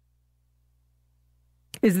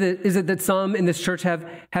 Is it that some in this church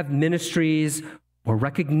have ministries or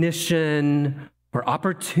recognition or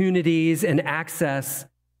opportunities and access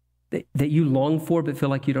that you long for but feel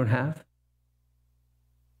like you don't have?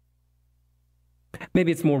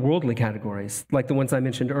 Maybe it's more worldly categories, like the ones I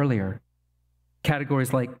mentioned earlier.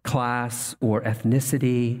 Categories like class or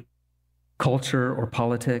ethnicity, culture or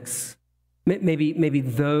politics. Maybe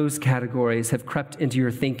those categories have crept into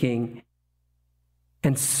your thinking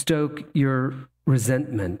and stoke your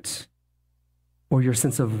resentment or your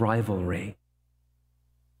sense of rivalry.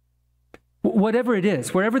 Whatever it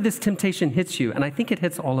is, wherever this temptation hits you, and I think it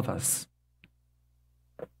hits all of us,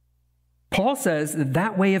 Paul says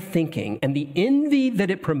that way of thinking and the envy that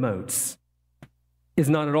it promotes is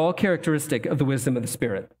not at all characteristic of the wisdom of the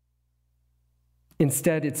Spirit.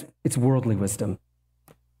 Instead, it's worldly wisdom.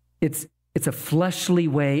 It's a fleshly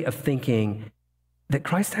way of thinking that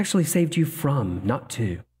Christ actually saved you from, not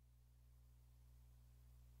to.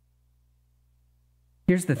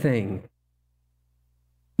 Here's the thing.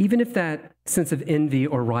 Even if that sense of envy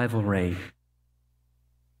or rivalry,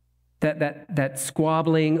 that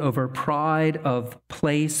squabbling over pride of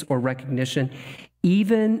place or recognition,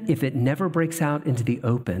 even if it never breaks out into the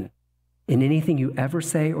open in anything you ever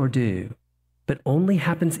say or do, but only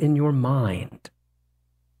happens in your mind,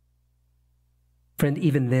 friend,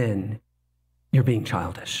 even then, you're being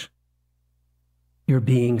childish. You're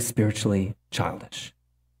being spiritually childish.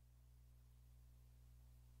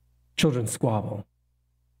 Children squabble.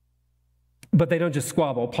 But they don't just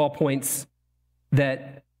squabble. Paul points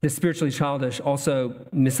that the spiritually childish also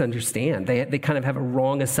misunderstand. They kind of have a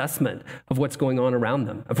wrong assessment of what's going on around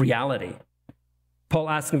them, of reality. Paul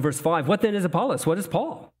asks in verse 5, what then is Apollos? What is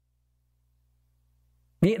Paul?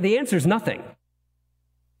 The answer is nothing,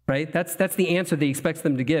 right? That's the answer that he expects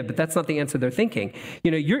them to give, but that's not the answer they're thinking.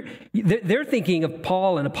 They're thinking of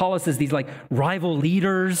Paul and Apollos as these like rival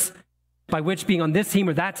leaders by which being on this team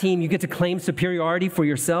or that team, you get to claim superiority for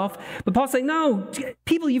yourself. But Paul's saying, no,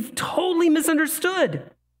 people, you've totally misunderstood.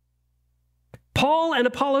 Paul and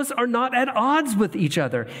Apollos are not at odds with each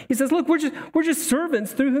other. He says, look, we're just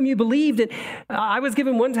servants through whom you believed. And I was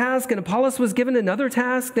given one task and Apollos was given another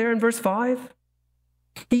task there in verse 5.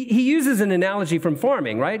 He uses an analogy from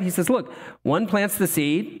farming, right? He says, look, one plants the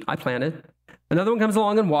seed, I planted. Another one comes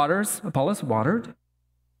along and waters, Apollos watered.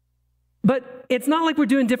 But it's not like we're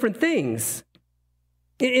doing different things.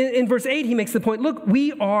 In verse 8, he makes the point, look,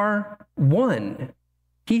 we are one.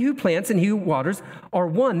 He who plants and he who waters are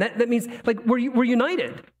one. That means like we're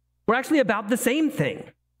united. We're actually about the same thing.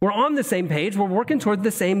 We're on the same page. We're working toward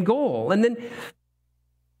the same goal. And then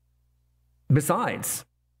besides,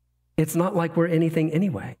 it's not like we're anything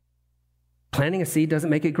anyway. Planting a seed doesn't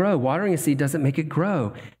make it grow. Watering a seed doesn't make it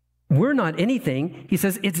grow. We're not anything. He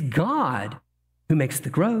says it's God who makes the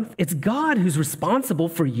growth. It's God who's responsible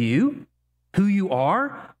for you, who you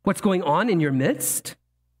are, what's going on in your midst.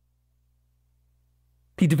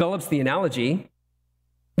 He develops the analogy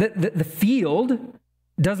that the field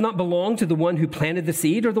does not belong to the one who planted the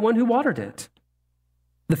seed or the one who watered it.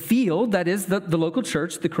 The field, that is the local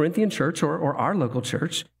church, the Corinthian church or our local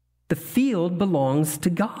church, the field belongs to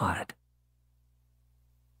God.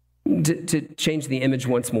 To change the image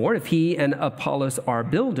once more, if he and Apollos are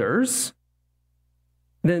builders,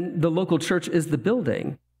 then the local church is the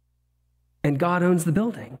building, and God owns the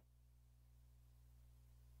building.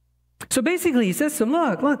 So basically, he says to him,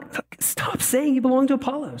 look, stop saying you belong to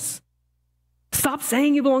Apollos. Stop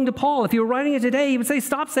saying you belong to Paul. If you were writing it today, he would say,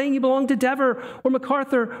 stop saying you belong to Dever or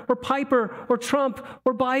MacArthur or Piper or Trump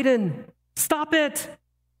or Biden. Stop it.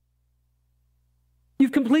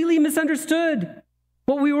 You've completely misunderstood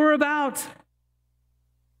what we were about.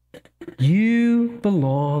 You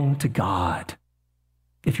belong to God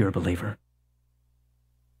if you're a believer.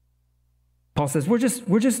 Paul says, we're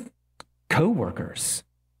just co-workers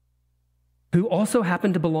who also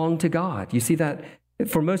happen to belong to God. You see that?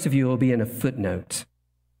 For most of you, it will be in a footnote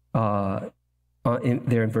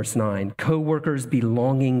there in verse 9. Co-workers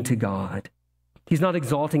belonging to God. He's not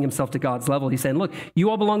exalting himself to God's level. He's saying, look, you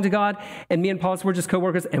all belong to God, and me and Apollos, we're just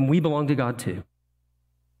co-workers, and we belong to God too.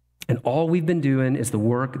 And all we've been doing is the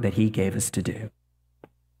work that he gave us to do.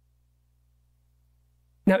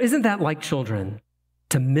 Now, isn't that like children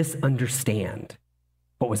to misunderstand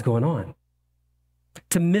what was going on?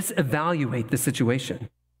 To misevaluate the situation?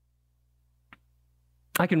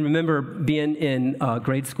 I can remember being in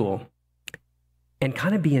grade school and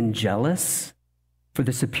kind of being jealous for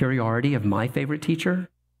the superiority of my favorite teacher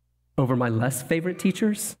over my less favorite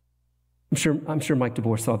teachers. I'm sure Mike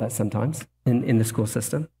DeBoer saw that sometimes in the school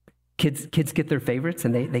system. Kids get their favorites,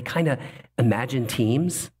 and they kind of imagine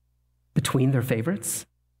teams between their favorites.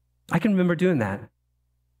 I can remember doing that.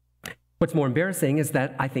 What's more embarrassing is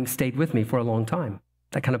that I think stayed with me for a long time.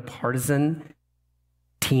 That kind of partisan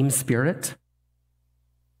team spirit.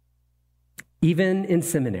 Even in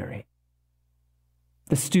seminary,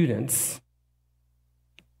 the students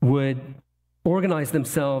would organize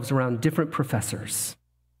themselves around different professors,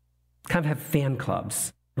 kind of have fan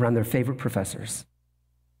clubs around their favorite professors.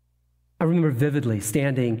 I remember vividly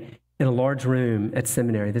standing in a large room at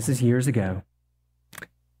seminary, this is years ago,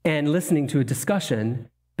 and listening to a discussion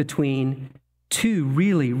between two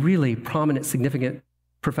really, really prominent, significant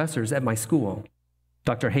professors at my school,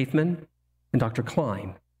 Dr. Haithman and Dr.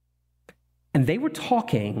 Klein. And they were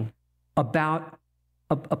talking about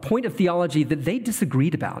a point of theology that they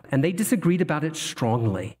disagreed about, and they disagreed about it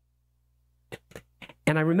strongly.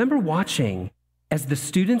 And I remember watching as the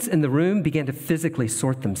students in the room began to physically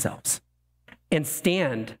sort themselves and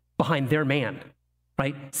stand behind their man,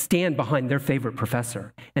 right? Stand behind their favorite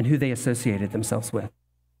professor and who they associated themselves with.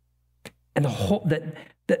 And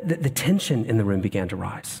the tension in the room began to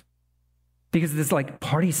rise. Because this like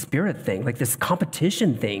party spirit thing, like this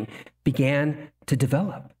competition thing began to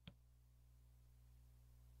develop.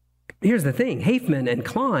 Here's the thing, Haithman and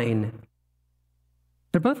Klein,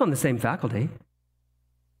 they're both on the same faculty.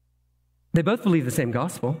 They both believe the same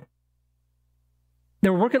gospel. They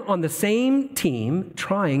were working on the same team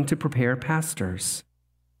trying to prepare pastors.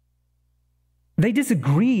 They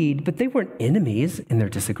disagreed, but they weren't enemies in their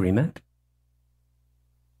disagreement.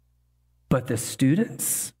 But the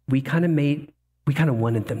students, we kind of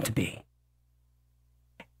wanted them to be.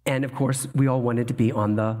 And of course, we all wanted to be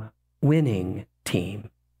on the winning team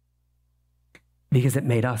because it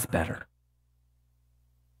made us better.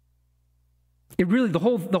 It really, the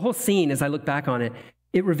whole scene, as I look back on it,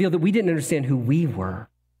 it revealed that we didn't understand who we were.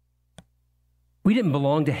 We didn't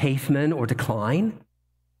belong to Haithman or to Klein.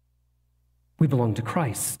 We belonged to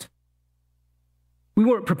Christ. We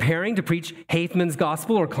weren't preparing to preach Haithman's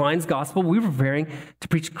gospel or Klein's gospel. We were preparing to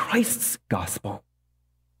preach Christ's gospel.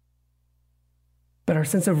 But our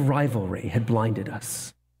sense of rivalry had blinded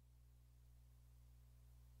us.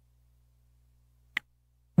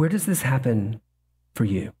 Where does this happen for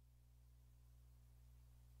you?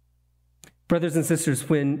 Brothers and sisters,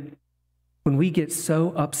 when we get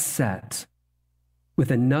so upset with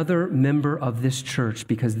another member of this church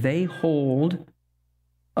because they hold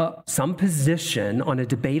some position on a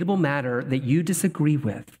debatable matter that you disagree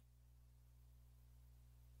with,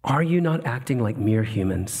 are you not acting like mere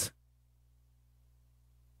humans?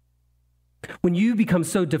 When you become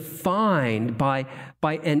so defined by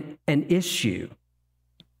an issue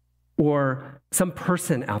or some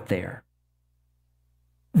person out there,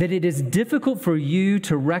 that it is difficult for you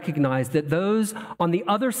to recognize that those on the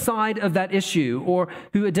other side of that issue or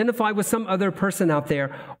who identify with some other person out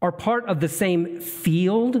there are part of the same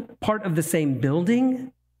field, part of the same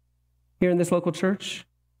building here in this local church?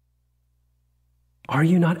 Are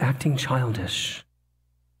you not acting childish?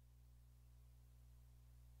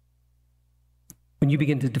 When you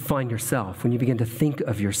begin to define yourself, when you begin to think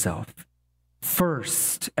of yourself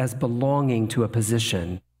first as belonging to a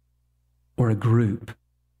position or a group,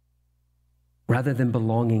 rather than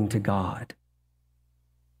belonging to God?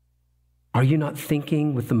 Are you not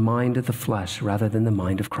thinking with the mind of the flesh rather than the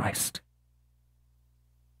mind of Christ?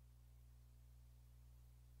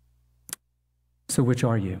 So which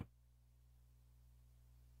are you?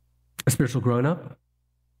 A spiritual grown-up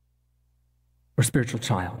or spiritual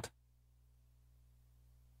child?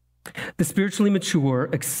 The spiritually mature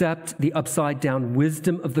accept the upside-down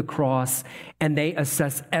wisdom of the cross, and they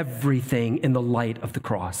assess everything in the light of the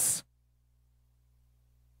cross.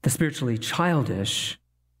 The spiritually childish,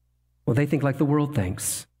 well, they think like the world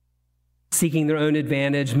thinks, seeking their own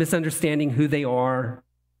advantage, misunderstanding who they are.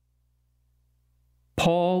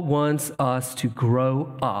 Paul wants us to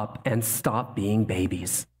grow up and stop being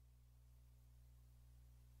babies.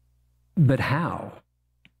 But how?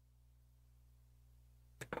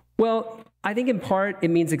 Well, I think in part it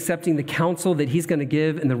means accepting the counsel that he's going to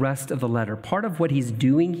give in the rest of the letter. Part of what he's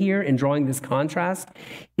doing here in drawing this contrast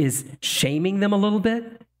is shaming them a little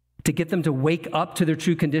bit to get them to wake up to their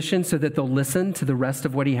true condition so that they'll listen to the rest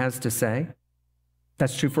of what he has to say.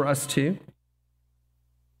 That's true for us too.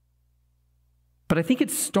 But I think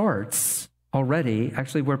it starts already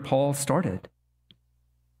actually where Paul started.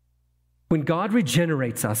 When God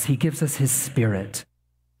regenerates us, he gives us his Spirit.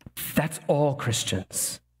 That's all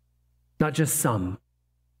Christians, not just some.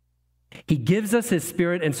 He gives us his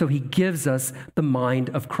Spirit, and so he gives us the mind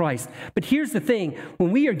of Christ. But here's the thing.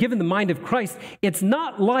 When we are given the mind of Christ, it's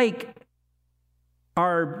not like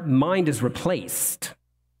our mind is replaced.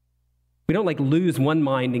 We don't lose one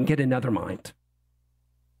mind and get another mind.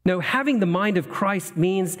 No, having the mind of Christ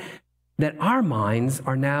means that our minds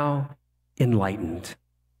are now enlightened.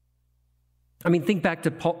 I mean, think back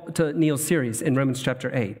to Neil's series in Romans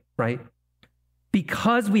chapter 8, right?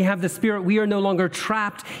 Because we have the Spirit, we are no longer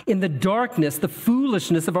trapped in the darkness, the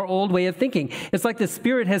foolishness of our old way of thinking. It's like the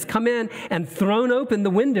Spirit has come in and thrown open the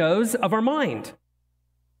windows of our mind,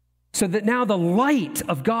 so that now the light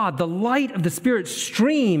of God, the light of the Spirit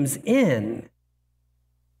streams in.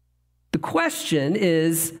 The question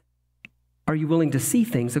is, are you willing to see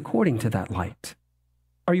things according to that light?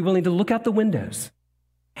 Are you willing to look out the windows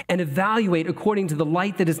and evaluate according to the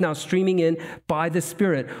light that is now streaming in by the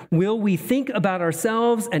Spirit? Will we think about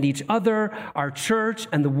ourselves and each other, our church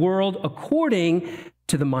and the world according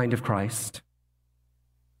to the mind of Christ?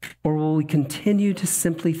 Or will we continue to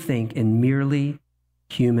simply think in merely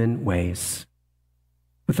human ways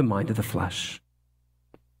with the mind of the flesh?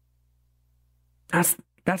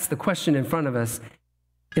 That's the question in front of us.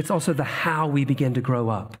 It's also the how we begin to grow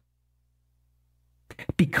up.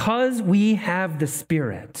 Because we have the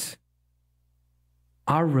Spirit,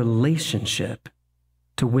 our relationship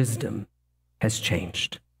to wisdom has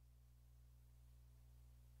changed.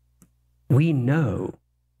 We know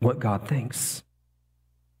what God thinks.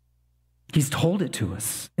 He's told it to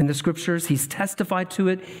us in the scriptures. He's testified to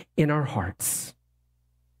it in our hearts.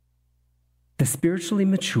 The spiritually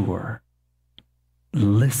mature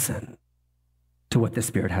listen to what the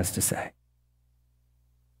Spirit has to say.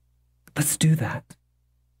 Let's do that.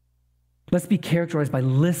 Let's be characterized by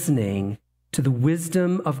listening to the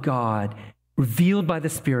wisdom of God revealed by the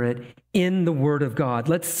Spirit in the Word of God.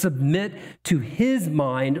 Let's submit to his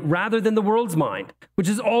mind rather than the world's mind, which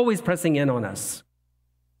is always pressing in on us.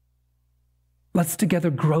 Let's together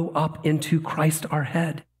grow up into Christ our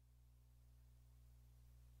head.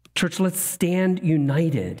 Church, let's stand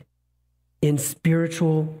united in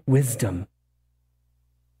spiritual wisdom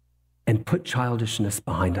and put childishness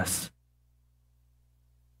behind us.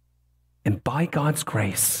 And by God's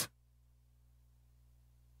grace,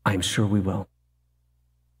 I'm sure we will.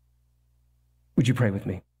 Would you pray with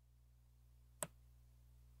me?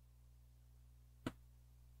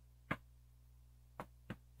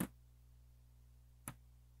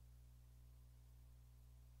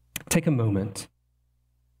 Take a moment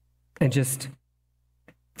and just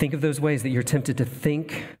think of those ways that you're tempted to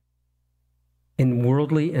think in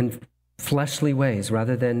worldly and fleshly ways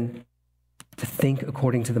rather than to think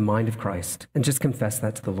according to the mind of Christ. And just confess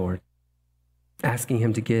that to the Lord, asking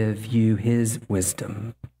him to give you his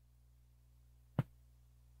wisdom.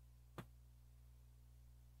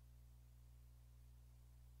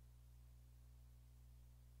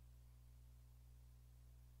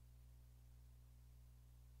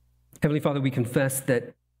 Heavenly Father, we confess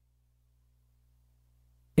that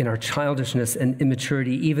in our childishness and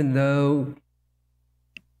immaturity, even though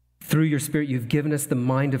through your Spirit you've given us the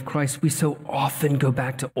mind of Christ, we so often go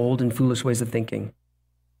back to old and foolish ways of thinking.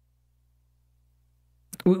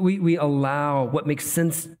 We allow what makes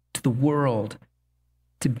sense to the world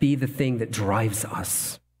to be the thing that drives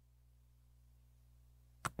us.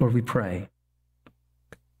 Lord, we pray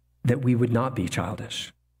that we would not be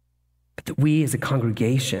childish, but that we as a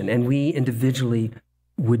congregation and we individually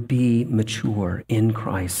would be mature in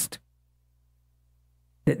Christ.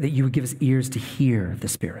 That you would give us ears to hear the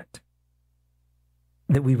Spirit.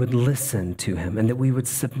 That we would listen to him and that we would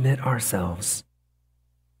submit ourselves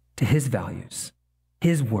to his values,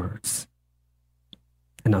 his words,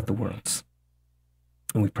 and not the world's.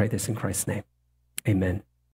 And we pray this in Christ's name. Amen.